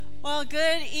Well,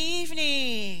 good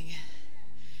evening.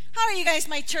 How are you guys,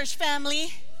 my church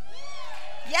family?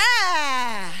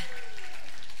 Yeah.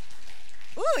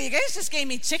 Ooh, you guys just gave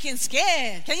me chicken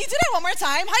skin. Can you do that one more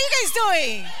time? How you guys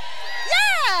doing?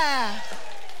 Yeah.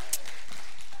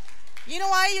 You know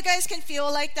why you guys can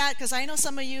feel like that? Because I know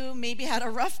some of you maybe had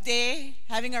a rough day,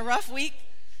 having a rough week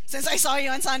since I saw you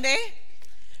on Sunday.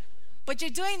 But you're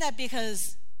doing that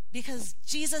because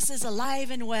Jesus is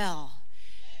alive and well.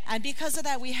 And because of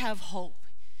that, we have hope.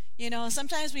 You know,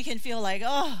 sometimes we can feel like,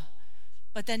 oh,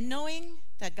 but then knowing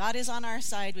that God is on our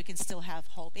side, we can still have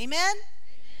hope. Amen?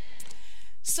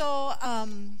 So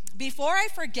before I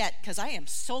forget, because I am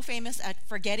so famous at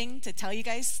forgetting to tell you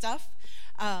guys stuff,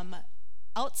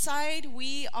 outside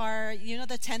we are, you know,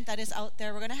 the tent that is out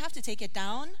there, we're going to have to take it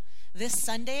down this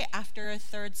Sunday after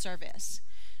third service.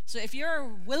 So if you're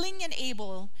willing and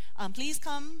able, please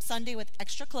come Sunday with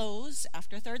extra clothes.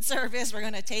 After third service, we're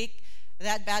going to take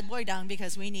that bad boy down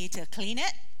because we need to clean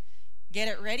it, get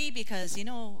it ready, because, you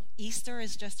know, Easter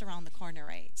is just around the corner,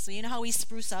 right? So you know how we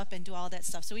spruce up and do all that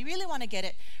stuff. So we really want to get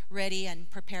it ready and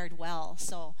prepared well.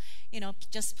 So, you know,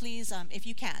 just please, if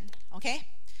you can, okay?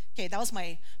 Okay, that was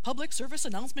my public service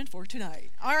announcement for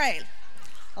tonight. All right,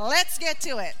 let's get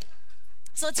to it.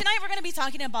 So tonight we're going to be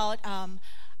talking about...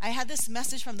 I had this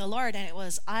message from the Lord, and it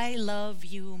was, I love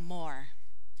you more.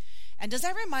 And does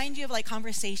that remind you of like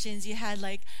conversations you had,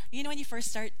 like, you know, when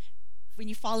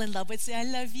you fall in love with, say, I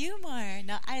love you more.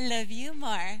 No, I love you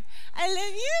more. I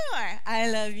love you more. I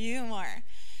love you more.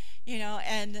 You know,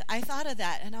 and I thought of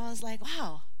that, and I was like,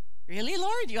 wow, really,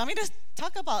 Lord? You want me to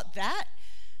talk about that?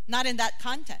 Not in that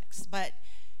context, but,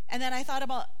 and then I thought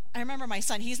about, I remember my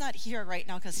son, he's not here right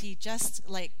now because he just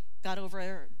like, got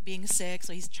over being sick,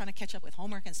 so he's trying to catch up with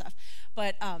homework and stuff.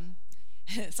 But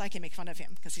so I can make fun of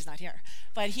him because he's not here.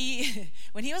 But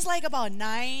when he was like about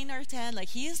 9 or 10, like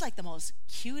he is like the most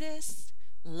cutest,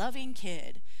 loving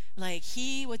kid. Like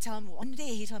he would tell me one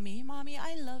day, he told me, "Mommy,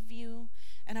 I love you,"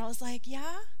 and I was like,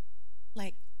 "Yeah,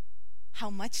 like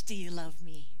how much do you love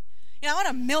me?" You know, I want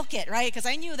to milk it, right? Because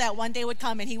I knew that one day would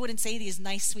come and he wouldn't say these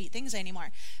nice, sweet things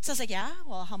anymore. So I was like, "Yeah,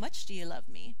 well, how much do you love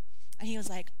me?" And he was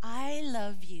like, I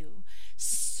love you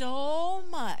so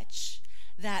much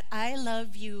that I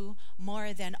love you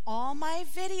more than all my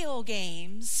video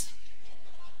games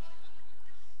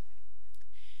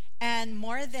and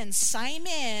more than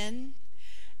Simon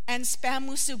and Spam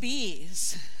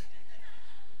Musubis.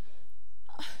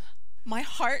 My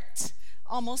heart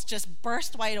almost just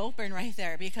burst wide open right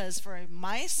there, because for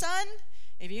my son,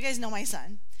 if you guys know my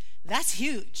son, that's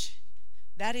huge.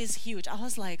 That is huge. I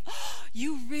was like, oh,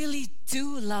 you really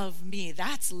do love me.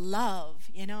 That's love,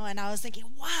 you know? And I was thinking,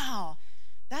 wow,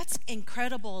 that's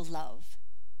incredible love.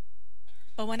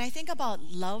 But when I think about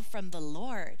love from the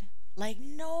Lord, like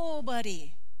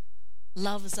nobody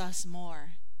loves us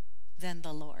more than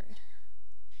the Lord.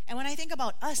 And when I think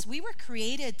about us, we were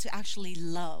created to actually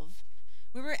love.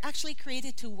 We were actually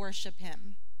created to worship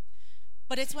Him.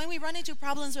 But it's when we run into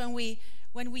problems, when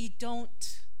we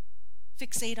don't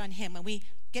fixate on Him, and we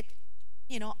get,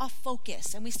 you know, off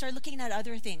focus, and we start looking at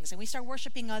other things, and we start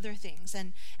worshiping other things,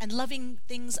 and loving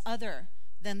things other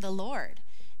than the Lord.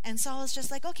 And so I was just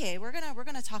like, okay, we're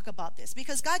gonna talk about this,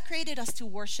 because God created us to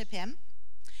worship Him.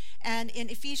 And in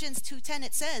Ephesians 2:10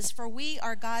 it says, "For we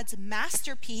are God's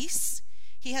masterpiece.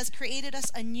 He has created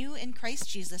us anew in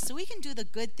Christ Jesus, so we can do the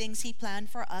good things He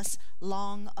planned for us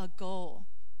long ago."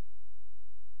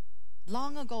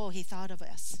 Long ago He thought of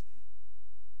us.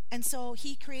 And so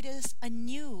He created us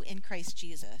anew in Christ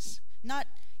Jesus.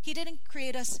 He didn't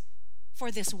create us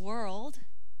for this world.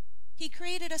 He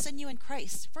created us anew in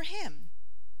Christ for Him.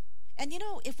 And you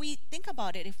know, if we think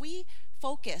about it, if we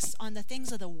focus on the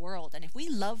things of the world, and if we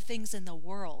love things in the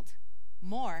world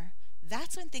more,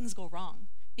 that's when things go wrong.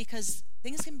 Because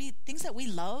things that we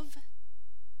love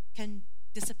can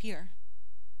disappear,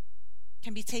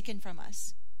 can be taken from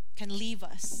us, can leave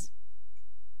us.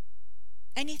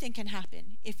 Anything can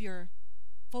happen if you're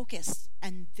focused,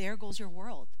 and there goes your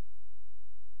world.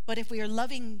 But if we are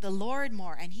loving the Lord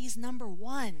more, and He's number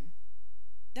one,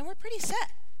 then we're pretty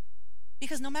set.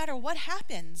 Because no matter what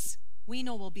happens, we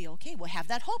know we'll be okay. We'll have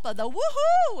that hope of the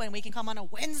woohoo, and we can come on a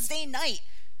Wednesday night.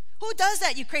 Who does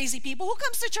that, you crazy people? Who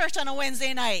comes to church on a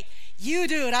Wednesday night? You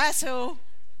do, that's who.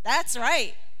 That's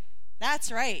right.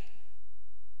 That's right.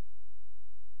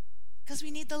 Because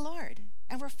we need the Lord.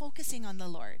 And we're focusing on the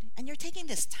Lord. And you're taking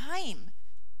this time.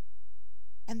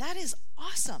 And that is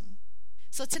awesome.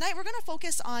 So tonight we're going to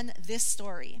focus on this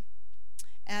story.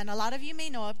 And a lot of you may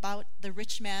know about the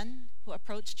rich man who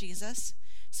approached Jesus.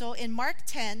 So in Mark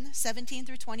 10:17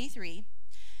 through 23,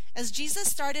 As Jesus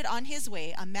started on his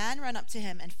way, a man ran up to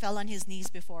him and fell on his knees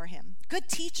before him. "Good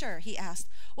teacher," he asked,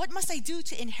 "what must I do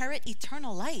to inherit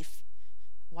eternal life?"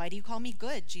 "Why do you call me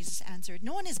good?" Jesus answered.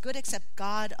 "No one is good except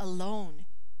God alone.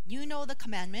 You know the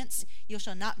commandments. You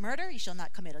shall not murder. You shall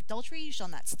not commit adultery. You shall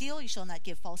not steal. You shall not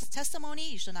give false testimony.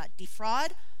 You shall not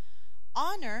defraud.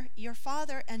 Honor your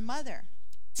father and mother."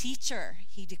 "Teacher,"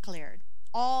 he declared,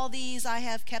 "all these I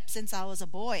have kept since I was a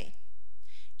boy."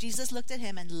 Jesus looked at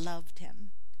him and loved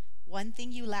him. "One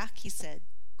thing you lack," he said.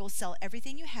 "Go sell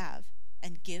everything you have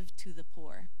and give to the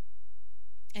poor,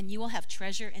 and you will have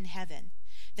treasure in heaven.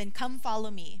 Then come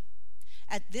follow me."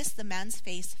 At this, the man's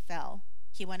face fell.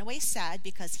 He went away sad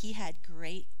because he had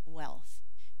great wealth.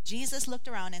 Jesus looked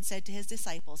around and said to his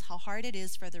disciples, "How hard it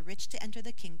is for the rich to enter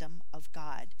the kingdom of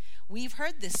God." We've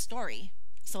heard this story,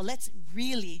 so let's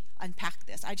really unpack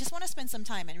this. I just want to spend some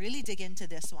time and really dig into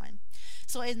this one.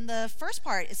 So in the first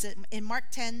part, it's in Mark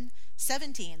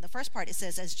 10:17, the first part, it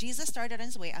says, "As Jesus started on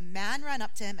his way, a man ran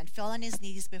up to him and fell on his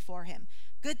knees before him.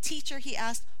 'Good teacher,' he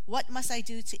asked, 'what must I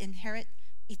do to inherit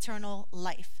eternal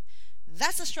life?'"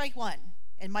 That's a strike one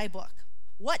in my book.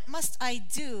 What must I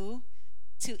do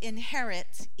to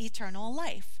inherit eternal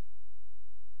life?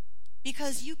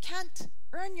 Because you can't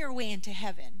earn your way into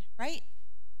heaven, right?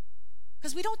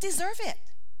 Because we don't deserve it.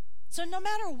 So no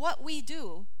matter what we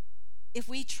do, if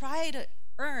we try to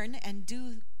earn and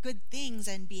do good things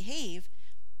and behave,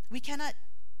 we cannot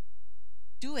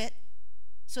do it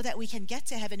so that we can get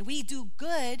to heaven. We do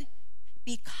good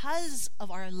because of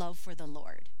our love for the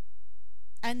Lord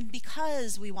and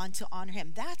because we want to honor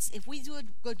him. If we do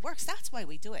good works, that's why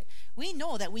we do it. We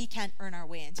know that we can't earn our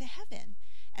way into heaven.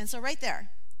 And so right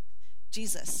there,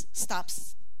 Jesus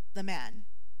stops the man.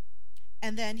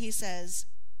 And then he says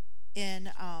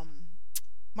in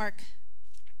Mark,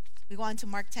 we go on to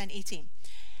Mark 10:18.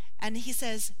 And he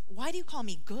says, "Why do you call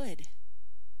me good?"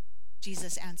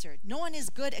 Jesus answered, "No one is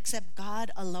good except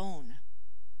God alone."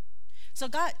 So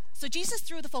Jesus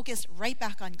threw the focus right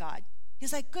back on God.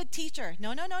 He's like, "Good teacher."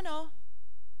 No.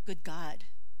 Good God.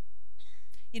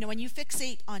 You know, when you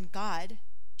fixate on God,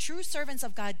 true servants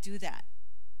of God do that.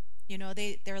 You know,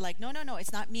 they're like, no,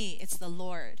 it's not me, it's the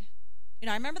Lord. You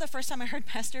know, I remember the first time I heard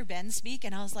Pastor Ben speak,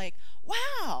 and I was like,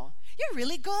 "Wow, you're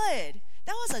really good.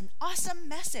 That was an awesome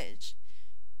message."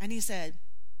 And he said,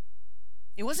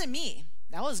 "It wasn't me,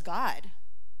 that was God."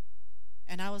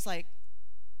 And I was like,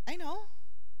 "I know."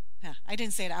 Yeah, I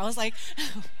didn't say that. I was like,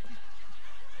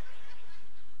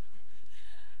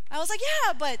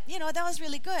 "Yeah, but, you know, that was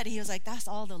really good." He was like, "That's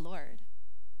all the Lord."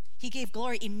 He gave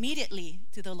glory immediately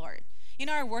to the Lord. You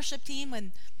know, our worship team,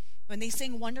 when they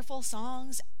sing wonderful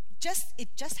songs,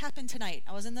 it just happened tonight.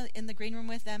 I was in the green room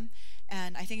with them,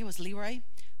 and I think it was Leroy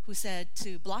who said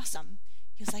to Blossom,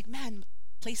 he was like, "Man,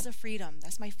 Place of Freedom,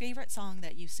 that's my favorite song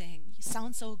that you sing. You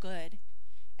sound so good."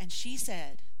 And she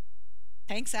said,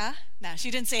 "Thanks, ah?" No, she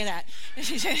didn't say that.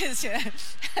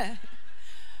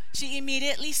 She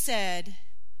immediately said,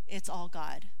 "It's all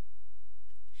God."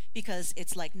 Because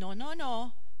it's like, no,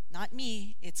 not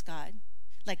me, it's God.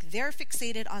 Like, they're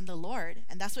fixated on the Lord,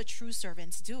 and that's what true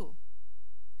servants do.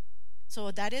 So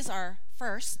that is our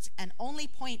first and only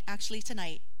point actually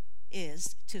tonight,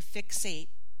 is to fixate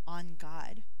on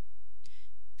God.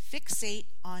 Fixate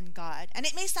on God. And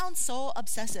it may sound so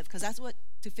obsessive, because that's what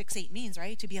to fixate means,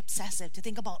 right? To be obsessive, to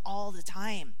think about all the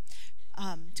time,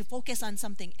 to focus on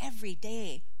something every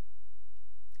day.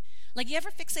 Like, you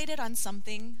ever fixated on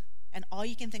something and all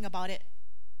you can think about it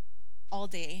all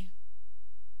day?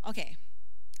 Okay,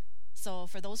 so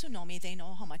for those who know me, they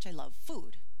know how much I love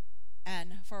food.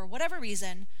 And for whatever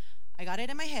reason, I got it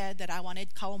in my head that I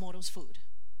wanted Kawamoto's food.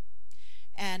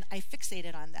 And I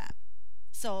fixated on that.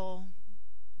 So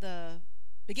the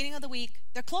beginning of the week,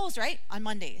 they're closed, right? On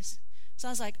Mondays. So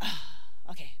I was like,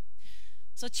 okay.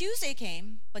 So Tuesday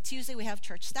came, but Tuesday we have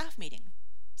church staff meeting.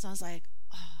 So I was like,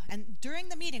 and during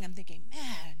the meeting, I'm thinking,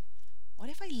 man, what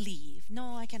if I leave?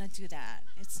 No, I cannot do that.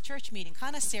 It's church meeting,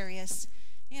 kind of serious.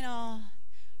 You know,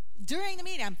 during the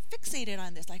meeting, I'm fixated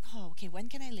on this. Like, okay, when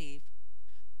can I leave?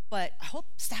 But I hope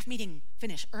staff meeting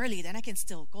finish early, then I can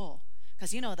still go.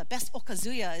 Because, you know, the best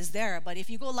okazuya is there. But if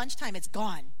you go lunchtime, it's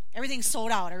gone. Everything's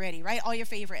sold out already, right? All your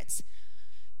favorites.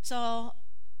 So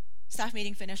staff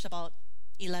meeting finished about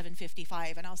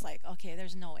 11:55. And I was like, okay,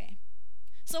 there's no way.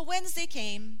 So Wednesday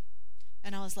came.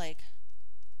 And I was like,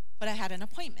 but I had an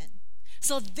appointment.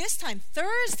 So this time,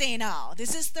 Thursday now,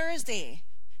 this is Thursday,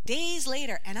 days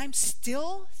later, and I'm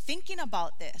still thinking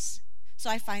about this. So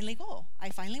I finally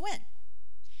went.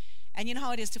 And you know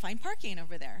how it is to find parking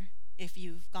over there if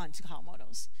you've gone to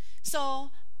Kawamoto's.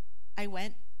 So I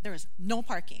went, there was no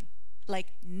parking. Like,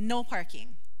 no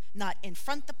parking. not in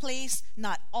front the place,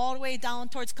 not all the way down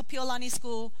towards Kapiolani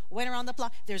School, went around the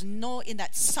block. There's no, in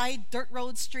that side dirt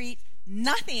road street,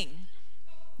 nothing.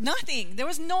 Nothing. There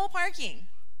was no parking.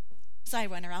 So I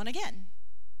went around again.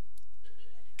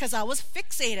 Because I was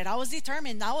fixated. I was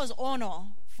determined. I was ono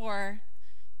for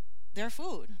their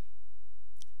food.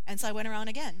 And so I went around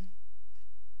again.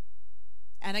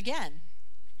 And again.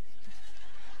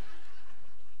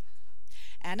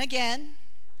 And again.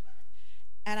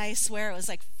 And I swear it was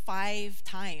like 5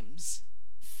 times.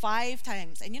 5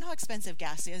 times. And you know how expensive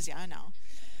gas is? Yeah, I know.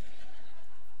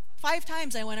 5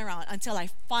 times I went around until I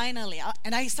finally,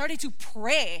 and I started to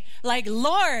pray, like,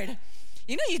 Lord,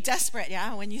 you know you're desperate,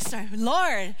 yeah, when you start,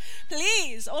 Lord,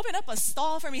 please open up a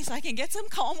stall for me so I can get some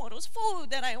Kawamoto's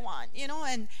food that I want, you know,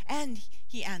 and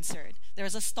he answered. There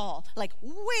was a stall, like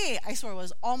way, I swear it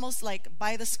was almost like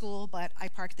by the school, but I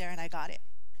parked there and I got it.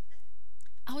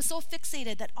 I was so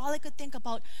fixated that all I could think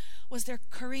about was their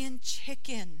Korean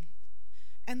chicken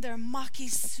and their maki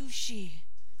sushi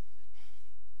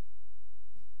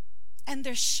and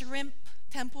their shrimp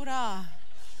tempura.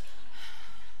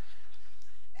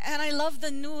 And I love the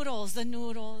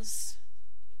noodles.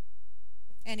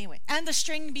 Anyway, and the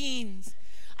string beans.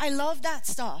 I love that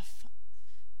stuff.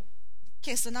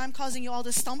 Okay, so now I'm causing you all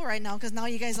to stumble right now because now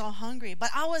you guys are all hungry.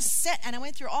 But I was set and I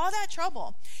went through all that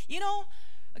trouble. You know,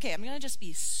 okay, I'm going to just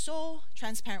be so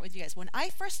transparent with you guys. When I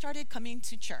first started coming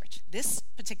to church, this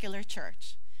particular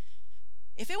church,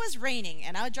 if it was raining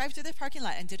and I would drive through the parking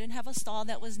lot and didn't have a stall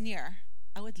that was near,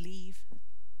 I would leave.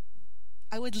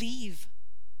 I would leave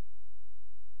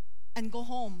and go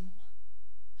home.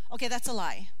 Okay, that's a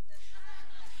lie.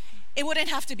 It wouldn't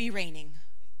have to be raining.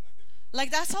 Like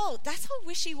that's how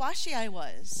wishy-washy I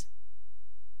was.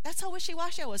 That's how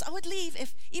wishy-washy I was. I would leave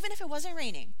even if it wasn't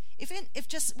raining. If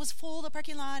just was full the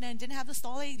parking lot and didn't have the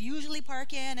stall I usually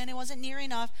park in and it wasn't near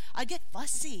enough, I'd get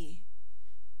fussy,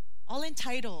 all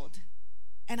entitled,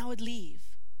 and I would leave.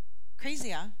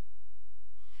 Crazy, huh?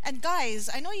 And guys,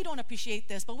 I know you don't appreciate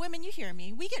this, but women, you hear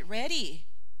me. We get ready,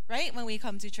 right? When we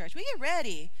come to church, we get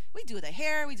ready. We do the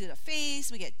hair, we do the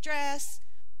face, we get dressed.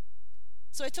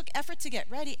 So it took effort to get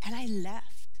ready, and I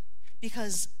left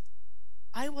because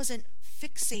I wasn't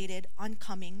fixated on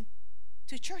coming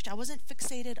to church. I wasn't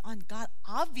fixated on God,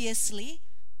 obviously.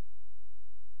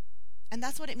 And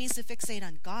that's what it means to fixate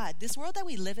on God. This world that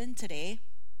we live in today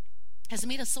has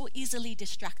made us so easily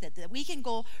distracted that we can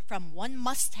go from one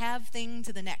must-have thing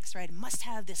to the next, right? I must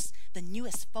have the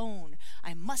newest phone.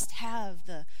 I must have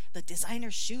the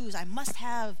designer shoes. I must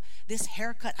have this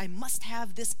haircut. I must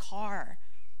have this car.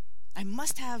 I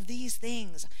must have these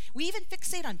things. We even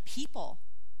fixate on people,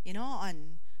 you know,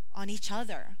 on each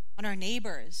other, on our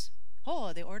neighbors.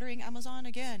 Oh, they're ordering Amazon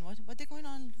again. What they going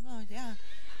on? Oh, yeah.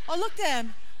 Oh, look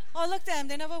them.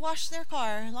 They never washed their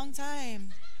car. Long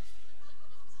time.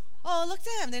 Oh, look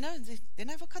them. They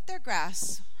never cut their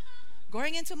grass.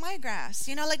 Going into my grass.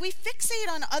 You know, like we fixate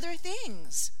on other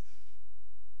things.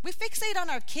 We fixate on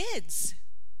our kids.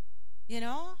 You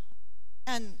know?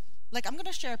 And like I'm going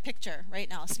to share a picture right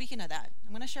now. Speaking of that, I'm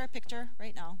going to share a picture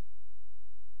right now.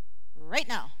 Right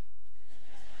now.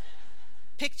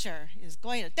 Picture is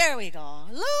going to, there we go.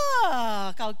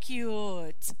 Look how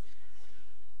cute.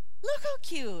 Look how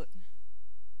cute.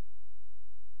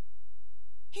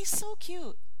 He's so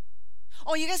cute.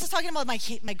 Oh, you guys are talking about my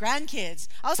grandkids.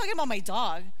 I was talking about my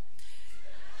dog.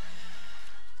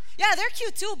 Yeah, they're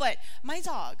cute too, but my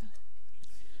dog.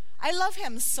 I love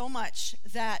him so much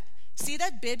that, see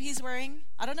that bib he's wearing?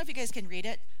 I don't know if you guys can read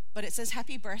it, but it says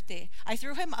happy birthday. I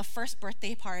threw him a first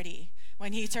birthday party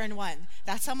when he turned 1.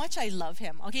 That's how much I love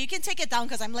him. Okay, you can take it down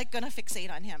because I'm like going to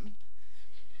fixate on him.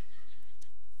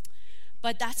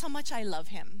 But that's how much I love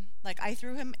him. Like I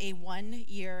threw him a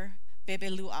 1-year Bebe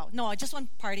Luau. No, just one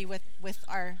party with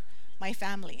my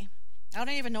family. I don't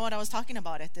even know what I was talking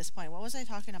about at this point. What was I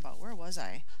talking about? Where was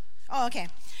I? Oh, okay.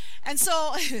 And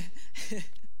so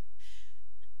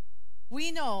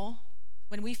we know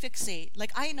when we fixate,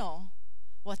 like I know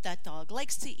what that dog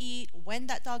likes to eat, when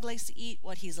that dog likes to eat,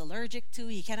 what he's allergic to.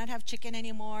 He cannot have chicken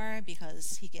anymore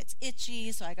because he gets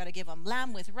itchy, so I got to give him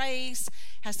lamb with rice.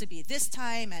 Has to be this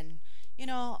time, and you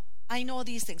know, I know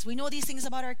these things. We know these things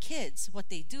about our kids,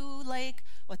 what they do like,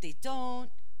 what they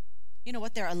don't, you know,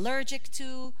 what they're allergic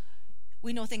to.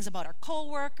 We know things about our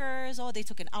co-workers. Oh, they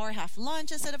took an hour-and-a-half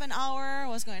lunch instead of an hour.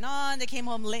 What's going on? They came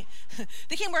home late.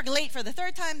 They came work late for the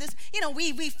 3rd time. This, you know,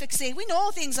 we fixate. We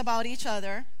know things about each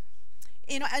other.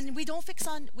 You know, and we don't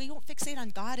fixate on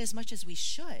God as much as we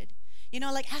should. You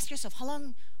know, like ask yourself, how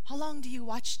long do you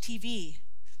watch TV?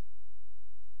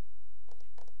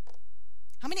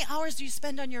 How many hours do you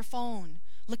spend on your phone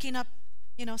looking up,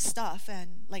 you know, stuff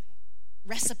and like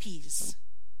recipes.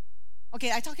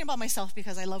 Okay, I'm talking about myself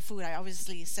because I love food. I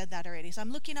obviously said that already. So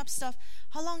I'm looking up stuff.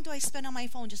 How long do I spend on my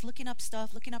phone just looking up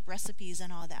stuff, looking up recipes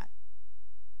and all that?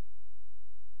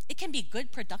 It can be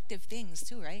good, productive things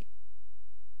too, right?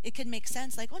 It can make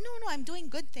sense like, oh, no, I'm doing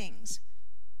good things.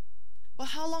 But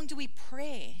how long do we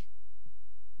pray?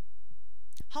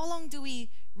 How long do we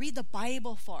read the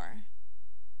Bible for?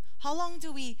 How long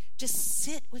do we just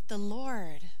sit with the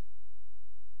Lord?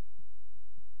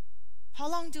 How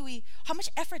much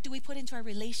effort do we put into our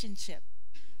relationship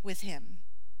with Him?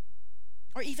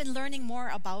 Or even learning more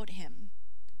about Him?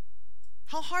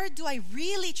 How hard do I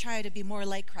really try to be more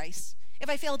like Christ? If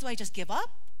I fail, do I just give up?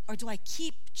 Or do I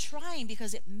keep trying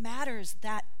because it matters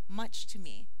that much to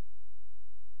me?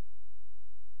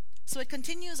 So it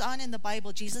continues on in the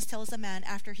Bible. Jesus tells the man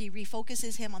after he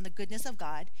refocuses him on the goodness of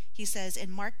God, he says in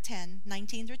Mark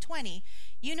 10:19-20,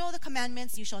 you know the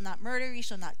commandments: you shall not murder, you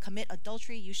shall not commit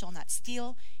adultery, you shall not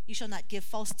steal, you shall not give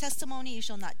false testimony, you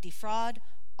shall not defraud,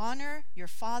 honor your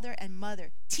father and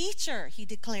mother. Teacher, he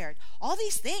declared, all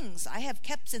these things I have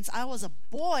kept since I was a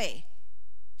boy.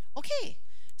 Okay,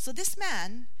 so this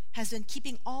man has been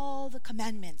keeping all the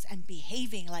commandments and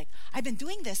behaving like, I've been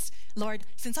doing this, Lord,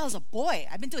 since I was a boy.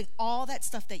 I've been doing all that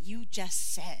stuff that you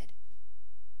just said.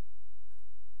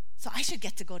 So I should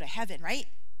get to go to heaven, right?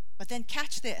 But then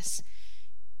catch this.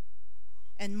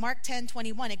 In Mark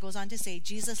 10:21, it goes on to say,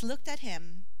 Jesus looked at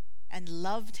him and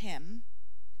loved him.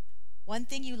 One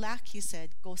thing you lack, he said,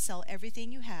 go sell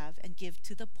everything you have and give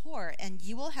to the poor, and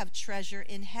you will have treasure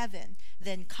in heaven.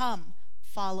 Then come,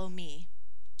 follow me.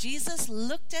 Jesus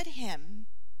looked at him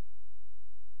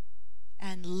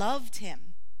and loved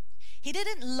him. He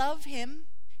didn't love him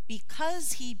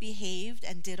because he behaved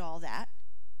and did all that,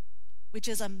 which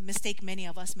is a mistake many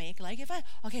of us make. Like,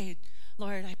 okay,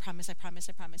 Lord, I promise.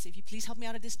 If you please help me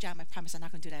out of this jam, I promise I'm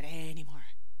not going to do that anymore.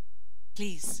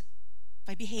 Please, if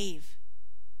I behave,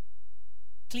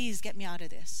 please get me out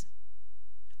of this.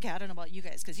 Okay, I don't know about you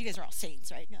guys, because you guys are all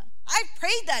saints, right? I've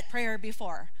prayed that prayer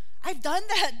before. I've done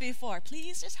that before.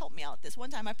 Please just help me out this one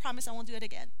time. I promise I won't do it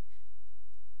again.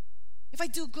 If I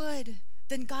do good,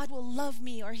 then God will love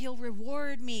me or He'll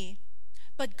reward me.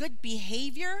 But good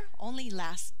behavior only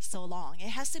lasts so long. It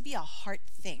has to be a heart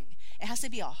thing. It has to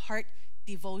be a heart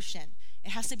devotion. It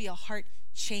has to be a heart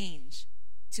change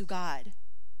to God.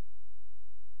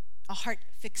 A heart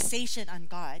fixation on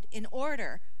God in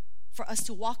order for us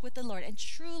to walk with the Lord and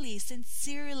truly,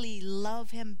 sincerely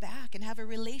love Him back and have a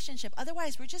relationship.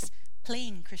 Otherwise, we're just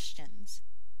playing Christians.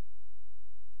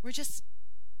 We're just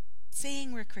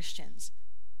saying we're Christians.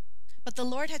 But the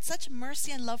Lord had such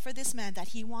mercy and love for this man that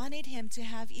He wanted him to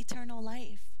have eternal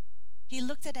life. He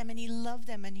looked at him and He loved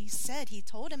him, and He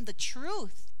told him the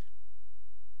truth.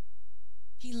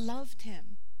 He loved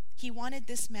him. He wanted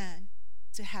this man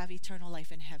to have eternal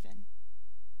life in heaven.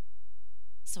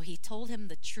 So He told him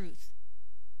the truth.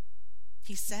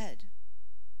 He said,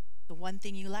 the one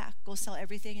thing you lack, go sell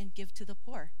everything and give to the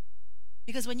poor.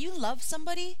 Because when you love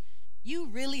somebody, you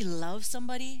really love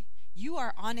somebody, you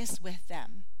are honest with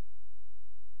them.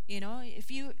 You know, if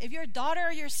your daughter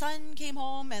or your son came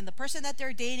home and the person that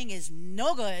they're dating is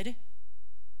no good,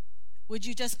 would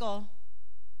you just go,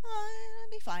 oh,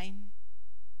 it'll be fine?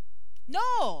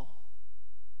 No.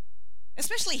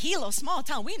 Especially Hilo, small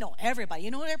town, we know everybody.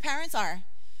 You know who their parents are.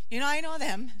 You know, I know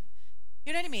them.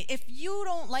 You know what I mean? If you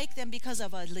don't like them because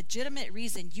of a legitimate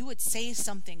reason, you would say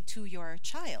something to your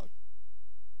child.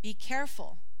 Be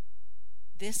careful.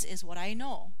 This is what I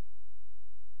know.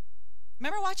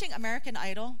 Remember watching American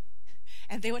Idol?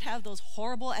 And they would have those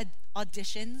horrible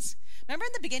auditions. Remember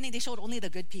in the beginning, they showed only the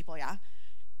good people, yeah?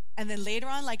 And then later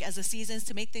on, like as the seasons,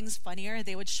 to make things funnier,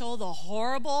 they would show the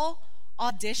horrible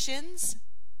auditions.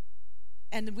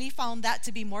 And we found that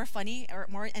to be more funny or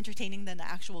more entertaining than the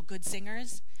actual good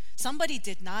singers. Somebody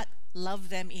did not love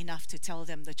them enough to tell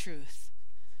them the truth.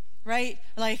 Right?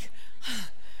 Like,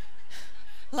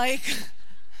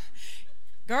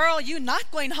 girl, you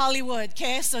not going Hollywood,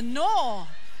 okay? So no.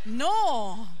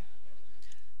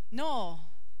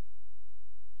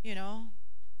 You know,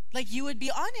 like you would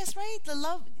be honest, right?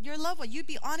 Your loved one, you'd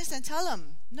be honest and tell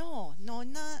them, no,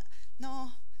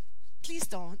 please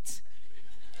don't.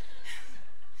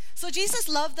 So Jesus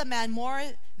loved the man more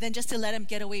than just to let him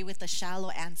get away with a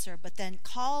shallow answer, but then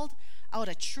called out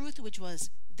a truth, which was,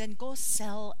 then go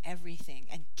sell everything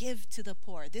and give to the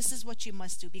poor. This is what you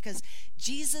must do, because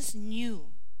Jesus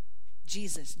knew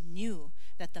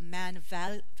that the man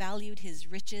valued his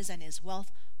riches and his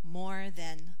wealth more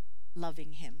than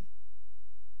loving him.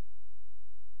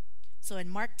 So in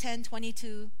Mark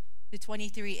 10:22-23,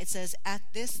 it says, at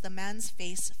this the man's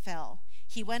face fell.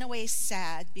 He went away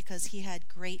sad because he had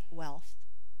great wealth.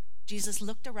 Jesus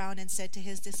looked around and said to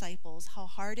his disciples, "How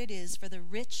hard it is for the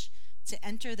rich to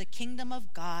enter the kingdom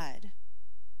of God."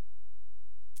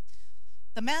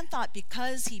 The man thought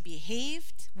because he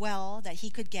behaved well that he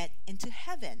could get into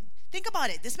heaven. Think about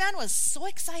it. This man was so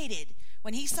excited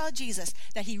when he saw Jesus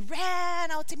that he ran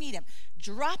out to meet him,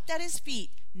 dropped at his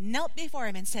feet, knelt before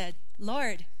him and said,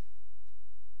 "Lord,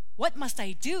 what must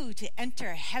I do to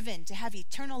enter heaven, to have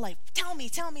eternal life? Tell me,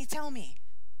 tell me, tell me."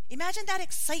 Imagine that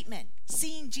excitement,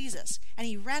 seeing Jesus. And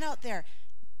he ran out there,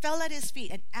 fell at his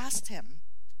feet, and asked him.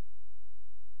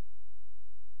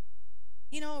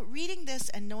 You know, reading this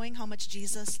and knowing how much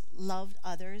Jesus loved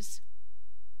others,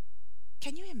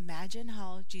 can you imagine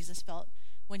how Jesus felt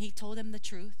when he told him the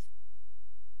truth?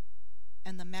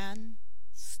 And the man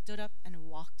stood up and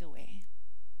walked away.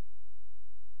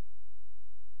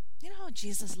 You know how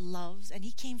Jesus loves, and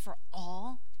he came for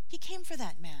all? He came for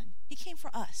that man. He came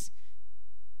for us.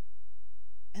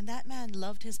 And that man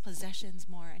loved his possessions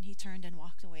more, and he turned and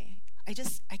walked away.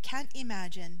 I can't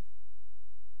imagine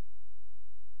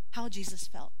how Jesus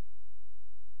felt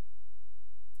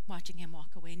watching him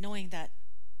walk away, knowing that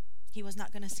he was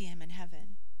not going to see him in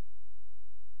heaven.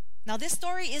 Now, this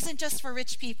story isn't just for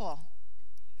rich people.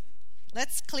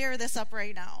 Let's clear this up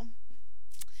right now.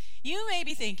 You may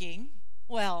be thinking,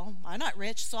 well, I'm not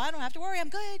rich, so I don't have to worry, I'm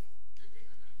good.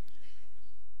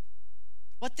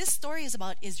 What this story is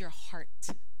about is your heart.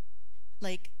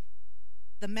 Like,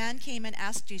 the man came and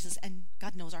asked Jesus, and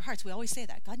God knows our hearts. We always say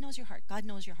that. God knows your heart. God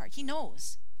knows your heart. He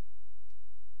knows.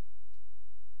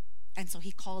 And so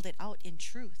he called it out in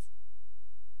truth.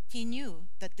 He knew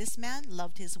that this man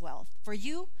loved his wealth. For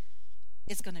you,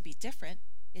 it's going to be different.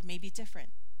 It may be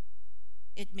different.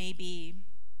 It may be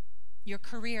your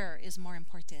career is more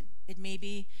important. It may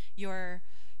be you're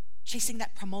chasing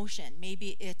that promotion.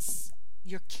 Maybe it's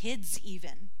your kids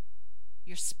even,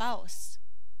 your spouse,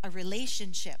 a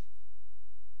relationship,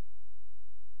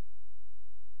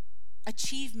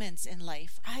 achievements in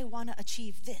life. I want to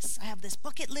achieve this. I have this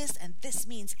bucket list and this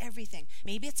means everything.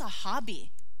 Maybe it's a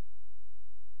hobby.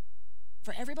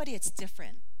 For everybody, it's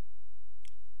different.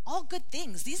 All good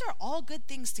things. These are all good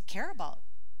things to care about,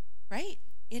 right?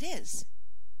 It is.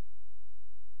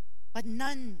 But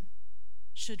none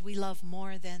should we love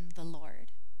more than the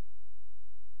Lord.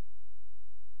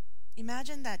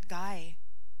 Imagine that guy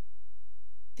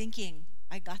thinking,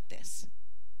 I got this.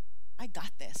 I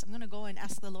got this. I'm going to go and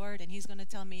ask the Lord, and he's going to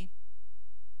tell me,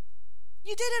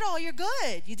 you did it all. You're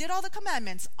good. You did all the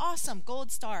commandments. Awesome.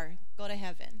 Gold star. Go to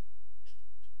heaven.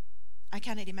 I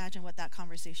cannot imagine what that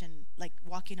conversation, like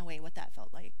walking away, what that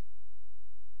felt like.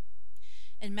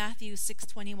 In Matthew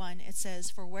 6:21, it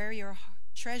says, "For where your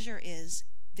treasure is,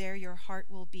 there your heart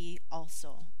will be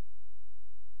also."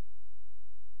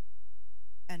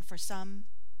 And for some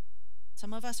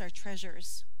of us, our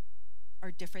treasures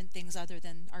are different things other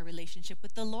than our relationship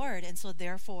with the Lord. And so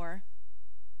therefore,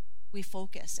 we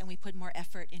focus and we put more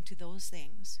effort into those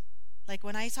things. Like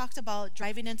when I talked about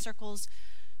driving in circles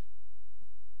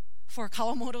for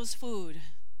Kawamoto's food,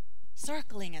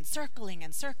 circling and circling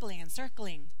and circling and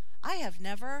circling. I have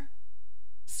never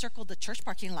circled the church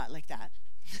parking lot like that.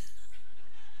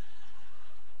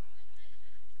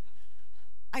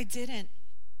 I didn't.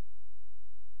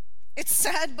 It's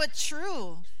sad but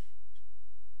true.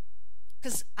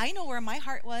 Because I know where my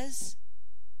heart was.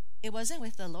 It wasn't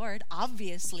with the Lord,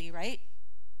 obviously, right?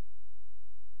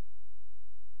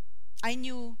 I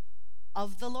knew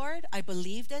of the Lord. I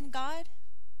believed in God.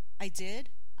 I did.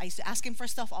 I used to ask him for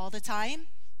stuff all the time.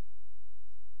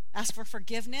 Ask for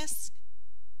forgiveness.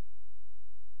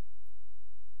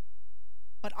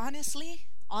 But honestly,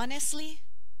 I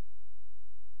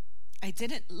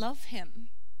didn't love him.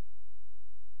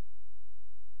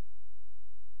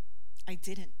 I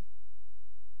didn't.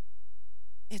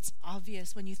 It's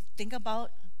obvious when you think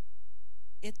about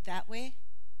it that way.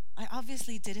 I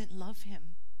obviously didn't love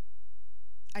him.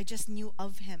 I just knew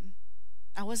of him.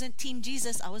 I wasn't Team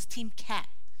Jesus, I was Team Cat.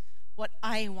 What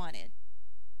I wanted.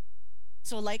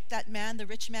 So like that man, the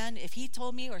rich man, if he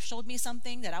told me or showed me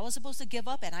something that I was supposed to give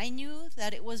up and I knew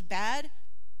that it was bad,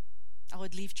 I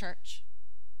would leave church.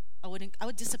 I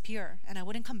would disappear and I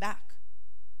wouldn't come back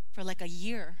for like a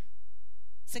year,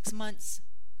 6 months,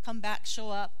 come back, show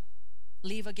up,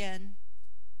 leave again.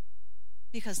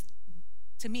 Because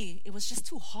to me, it was just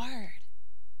too hard.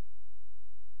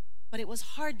 But it was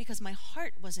hard because my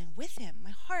heart wasn't with him.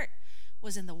 My heart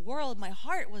was in the world. My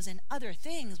heart was in other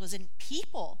things, was in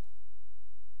people.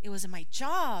 It was in my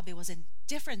job. It was in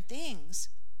different things.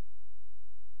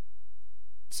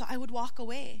 So I would walk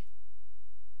away.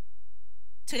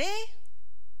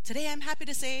 Today I'm happy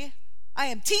to say I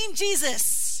am Team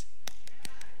Jesus.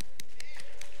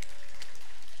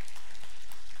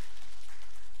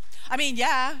 I mean,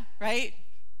 yeah, right?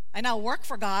 I now work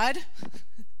for God.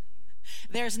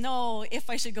 There's no if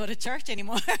I should go to church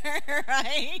anymore,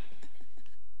 right?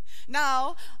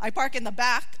 Now, I park in the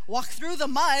back, walk through the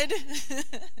mud,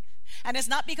 and it's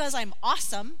not because I'm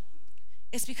awesome.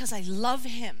 It's because I love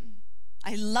him.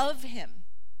 I love him.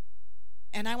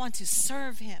 And I want to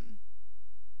serve him.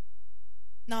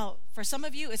 Now, for some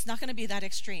of you, it's not going to be that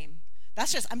extreme.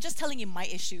 I'm just telling you my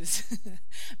issues.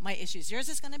 My issues. Yours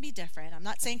is going to be different. I'm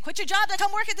not saying quit your job to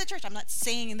come work at the church. I'm not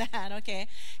saying that, okay?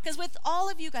 Because with all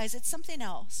of you guys, it's something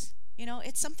else.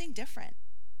 It's something different.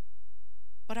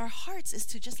 But our hearts is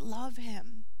to just love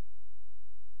him.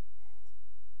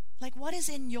 Like, what is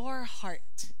in your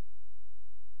heart?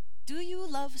 Do you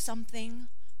love something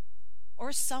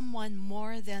or someone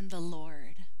more than the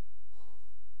Lord?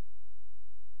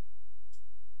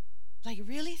 Like,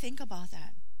 really think about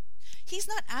that. He's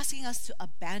not asking us to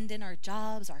abandon our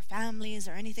jobs, our families,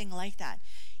 or anything like that.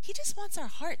 He just wants our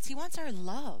hearts. He wants our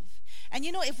love. And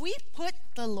if we put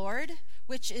the Lord,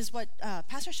 which is what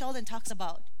Pastor Sheldon talks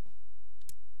about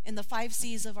in the 5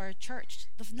 C's of our church,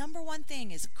 the number one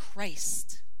thing is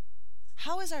Christ.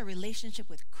 How is our relationship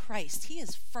with Christ? He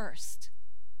is first.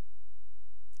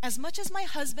 As much as my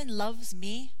husband loves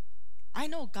me, I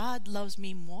know God loves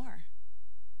me more.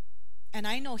 And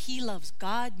I know he loves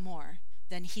God more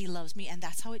than he loves me. And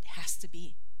that's how it has to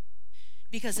be.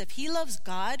 Because if he loves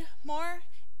God more,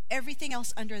 everything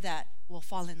else under that will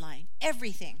fall in line.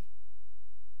 Everything.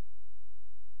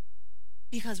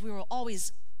 Because we will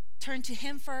always turn to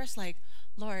him first, like,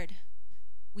 Lord,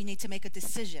 we need to make a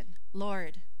decision.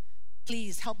 Lord,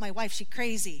 please help my wife. She's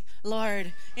crazy.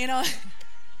 Lord,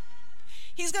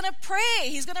 He's going to pray.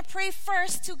 He's going to pray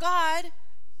first to God.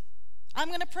 I'm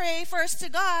going to pray first to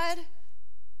God.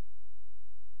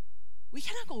 We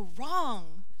cannot go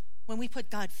wrong when we put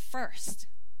God first.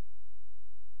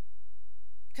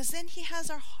 Because then he has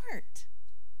our heart.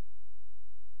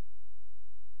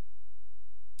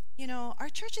 Our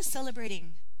church is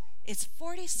celebrating its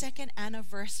 42nd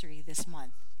anniversary this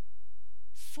month.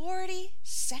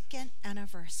 42nd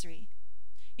anniversary.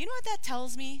 You know what that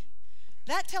tells me?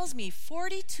 That tells me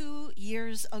 42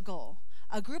 years ago,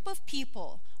 a group of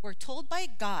people were told by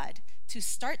God to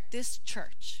start this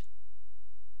church.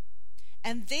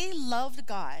 And they loved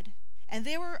God, and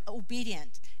they were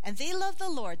obedient, and they loved the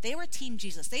Lord. They were Team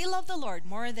Jesus. They loved the Lord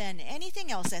more than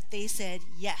anything else that they said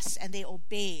yes, and they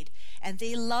obeyed. And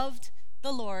they loved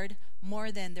the Lord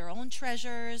more than their own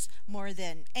treasures, more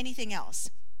than anything else,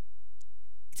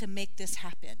 to make this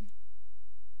happen.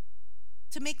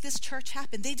 To make this church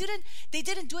happen. They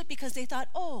didn't do it because they thought,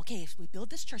 okay, if we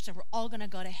build this church, then we're all going to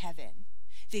go to heaven.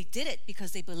 They did it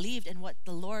because they believed in what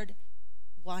the Lord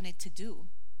wanted to do.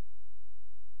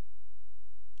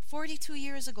 42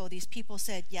 years ago, these people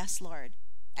said, yes, Lord.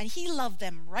 And he loved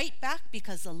them right back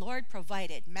because the Lord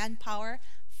provided manpower,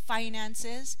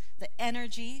 finances, the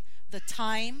energy, the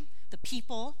time, the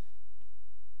people.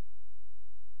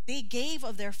 They gave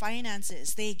of their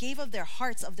finances. They gave of their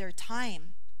hearts, of their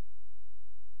time.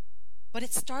 But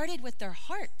it started with their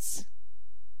hearts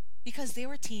because they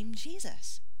were Team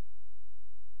Jesus.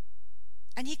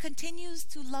 And he continues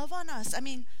to love on us. I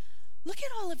mean, look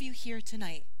at all of you here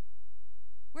tonight.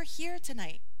 We're here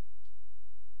tonight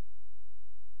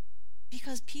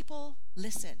because people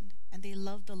listened and they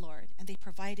loved the Lord and they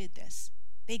provided this.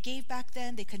 They gave back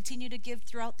then. They continue to give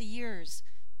throughout the years.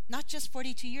 Not just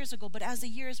 42 years ago, but as the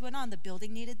years went on, the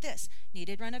building needed this,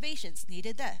 needed renovations,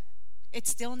 needed that. It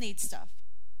still needs stuff.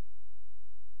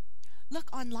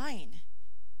 Look online.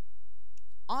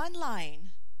 Online,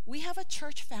 we have a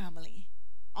church family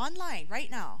online right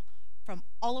now from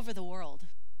all over the world.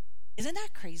 Isn't that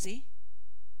crazy?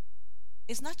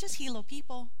 It's not just Hilo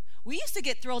people. We used to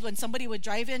get thrilled when somebody would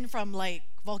drive in from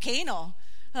Volcano.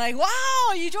 Like,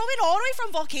 wow, you drove in all the way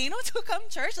from Volcano to come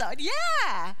church?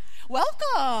 Yeah,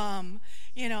 welcome.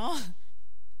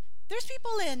 There's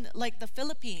people in the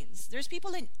Philippines. There's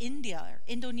people in India, or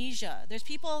Indonesia. There's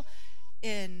people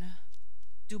in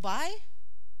Dubai.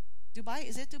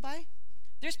 Is it Dubai?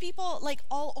 There's people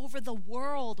all over the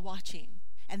world watching.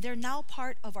 And they're now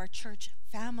part of our church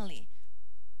family.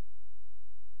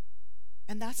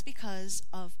 And that's because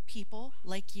of people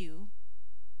like you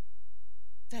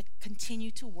that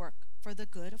continue to work for the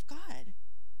good of God.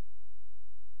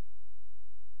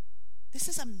 This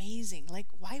is amazing.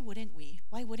 Why wouldn't we?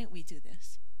 Why wouldn't we do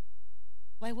this?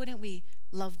 Why wouldn't we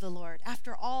love the Lord?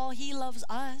 After all, he loves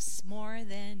us more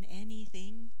than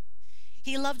anything.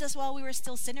 He loved us while we were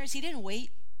still sinners. He didn't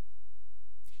wait.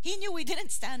 He knew we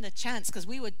didn't stand a chance because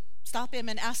we would stop him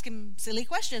and ask him silly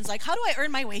questions like, how do I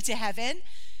earn my way to heaven?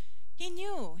 He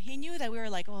knew that we were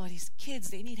these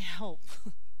kids, they need help.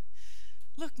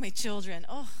 Look, my children,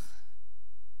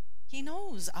 He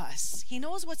knows us. He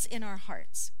knows what's in our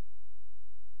hearts.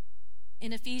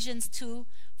 In Ephesians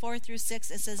 2:4-6,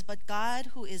 it says, "But God,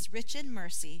 who is rich in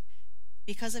mercy,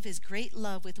 because of his great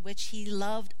love with which he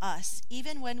loved us,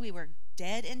 even when we were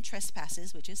dead in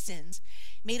trespasses," which is sins,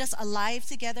 "made us alive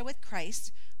together with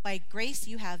Christ. By grace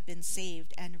you have been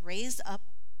saved, and raised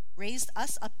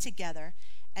us up together,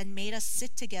 and made us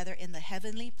sit together in the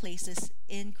heavenly places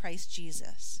in Christ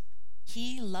Jesus."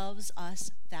 He loves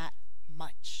us that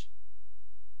much.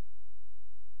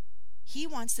 He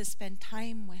wants to spend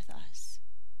time with us.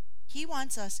 He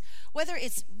wants us, whether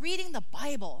it's reading the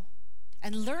Bible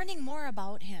and learning more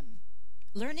about him,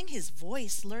 learning his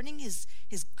voice, learning his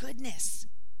goodness,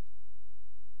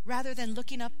 rather than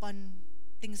looking up on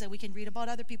things that we can read about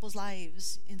other people's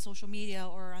lives in social media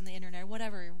or on the internet,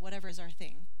 whatever is our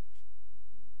thing.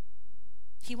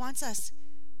 He wants us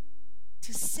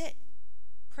to sit,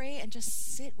 pray, and just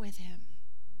sit with him.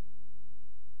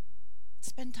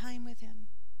 Spend time with him.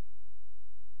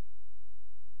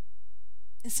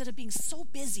 Instead of being so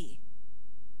busy.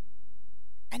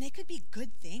 And it could be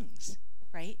good things,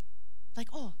 right? Like,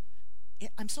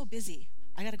 I'm so busy.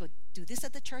 I got to go do this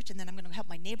at the church, and then I'm going to help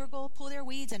my neighbor go pull their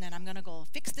weeds, and then I'm going to go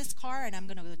fix this car, and I'm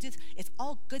going to go do this. It's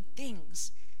all good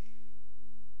things.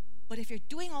 But if you're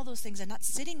doing all those things and not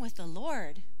sitting with the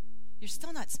Lord, you're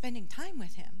still not spending time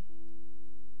with him.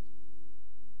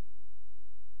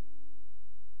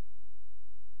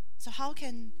 So how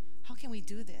can we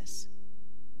do this?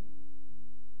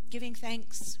 Giving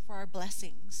thanks for our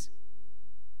blessings.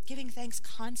 Giving thanks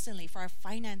constantly for our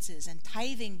finances and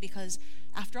tithing, because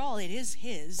after all, it is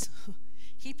his.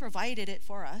 He provided it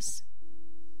for us.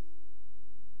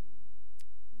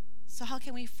 So how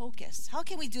can we focus? How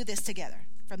can we do this together?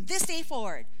 From this day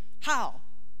forward, how?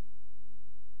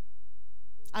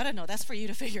 I don't know. That's for you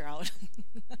to figure out.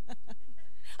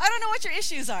 I don't know what your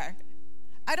issues are.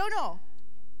 I don't know.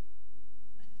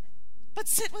 But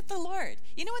sit with the Lord.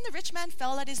 You know, when the rich man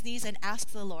fell at his knees and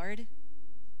asked the Lord,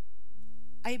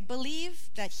 I believe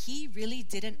that he really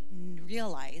didn't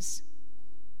realize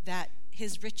that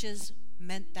his riches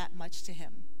meant that much to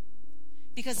him.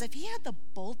 Because if he had the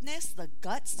boldness, the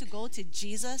guts to go to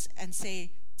Jesus and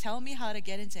say, "Tell me how to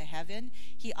get into heaven,"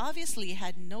 he obviously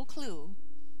had no clue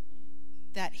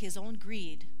that his own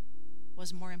greed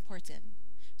was more important.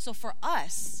 So for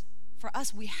us,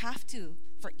 we have to,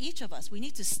 for each of us, we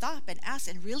need to stop and ask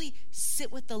and really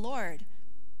sit with the Lord.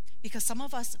 Because some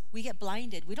of us, we get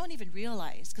blinded. We don't even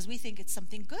realize, because we think it's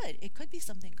something good. It could be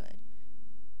something good.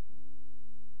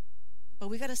 But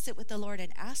we got to sit with the Lord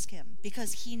and ask him,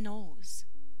 because he knows.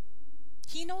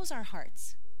 He knows our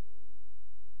hearts.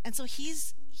 And so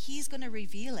he's going to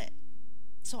reveal it.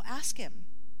 So ask him.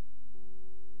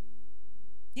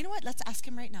 You know what? Let's ask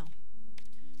him right now.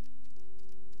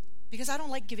 Because I don't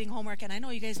like giving homework, and I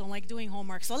know you guys don't like doing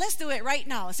homework. So let's do it right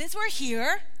now. Since we're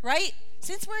here, right?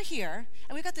 Since we're here,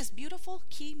 and we got this beautiful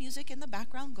key music in the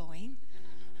background going,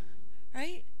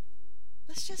 right?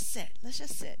 Let's just sit. Let's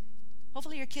just sit.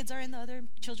 Hopefully your kids are in the other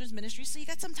children's ministry, so you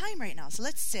got some time right now. So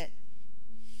let's sit.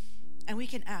 And we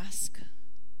can ask,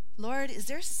 Lord, is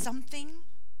there something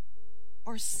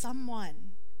or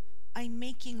someone I'm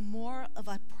making more of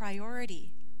a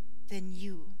priority than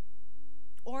you?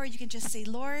 Or you can just say,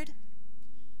 Lord,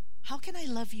 how can I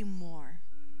love you more?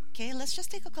 Okay, let's just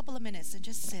take a couple of minutes and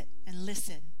just sit and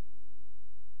listen.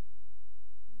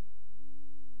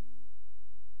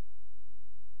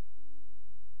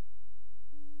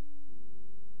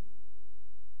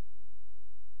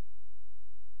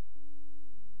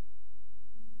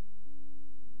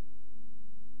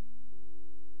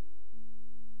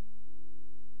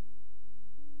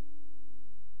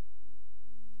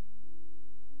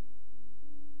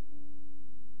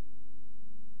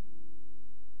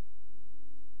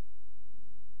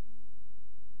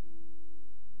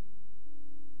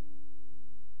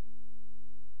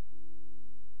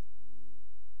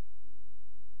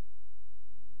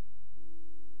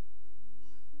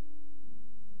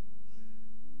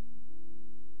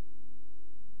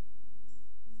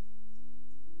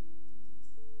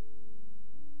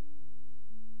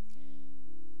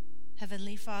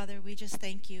 Heavenly Father, we just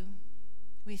thank you.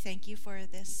 We thank you for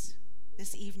this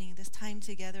evening, this time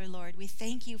together, Lord. We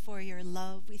thank you for your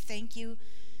love. We thank you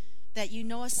that you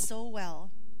know us so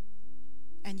well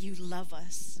and you love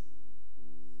us.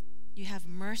 You have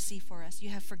mercy for us. You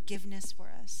have forgiveness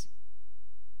for us.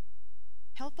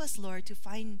 Help us, Lord, to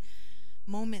find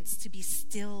moments to be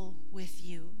still with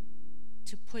you,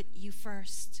 to put you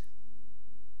first.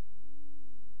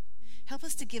 Help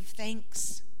us to give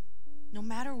thanks no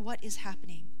matter what is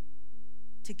happening,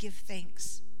 to give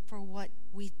thanks for what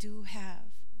we do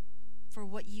have, for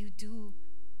what you do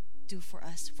for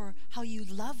us, for how you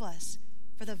love us,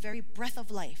 for the very breath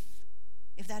of life.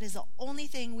 If that is the only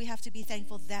thing we have to be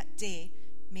thankful that day,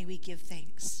 may we give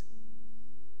thanks.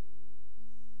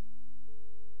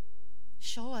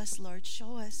 Show us, Lord,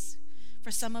 show us.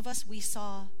 For some of us, we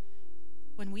saw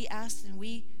when we asked and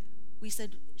we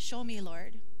said, show me,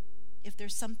 Lord, if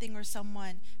there's something or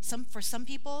someone. For some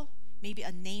people, maybe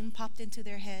a name popped into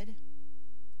their head.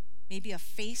 Maybe a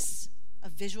face, a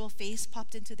visual face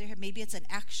popped into their head. Maybe it's an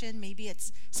action. Maybe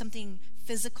it's something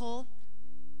physical.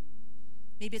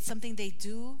 Maybe it's something they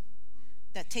do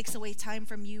that takes away time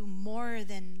from you more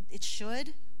than it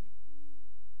should.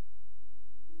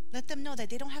 Let them know that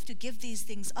they don't have to give these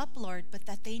things up, Lord, but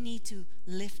that they need to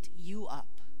lift you up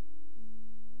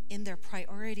in their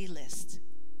priority list.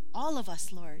 All of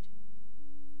us, Lord.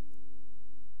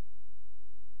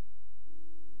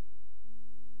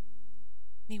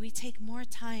 May we take more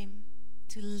time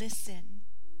to listen.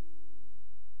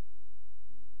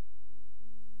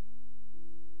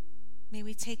 May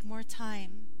we take more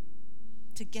time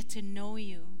to get to know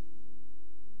you,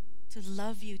 to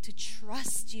love you, to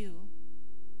trust you,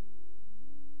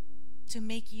 to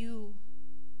make you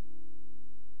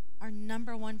our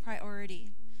number one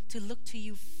priority, to look to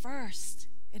you first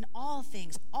in all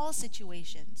things, all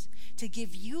situations, to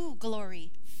give you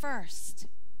glory first.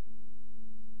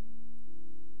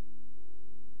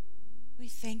 We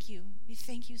thank you. We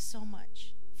thank you so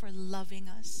much for loving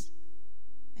us.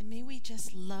 And may we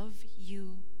just love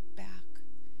you back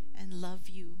and love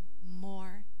you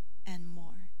more and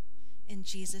more. In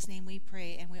Jesus' name we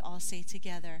pray, and we all say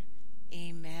together,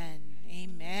 amen.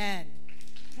 Amen.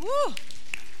 Woo!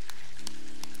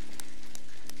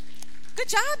 Good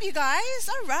job, you guys.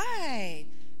 All right.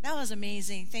 That was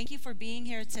amazing. Thank you for being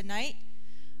here tonight.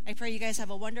 I pray you guys have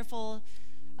a wonderful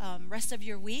rest of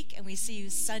your week, and we see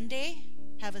you Sunday.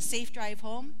 Have a safe drive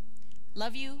home.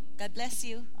 Love you. God bless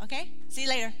you. Okay? See you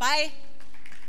later. Bye.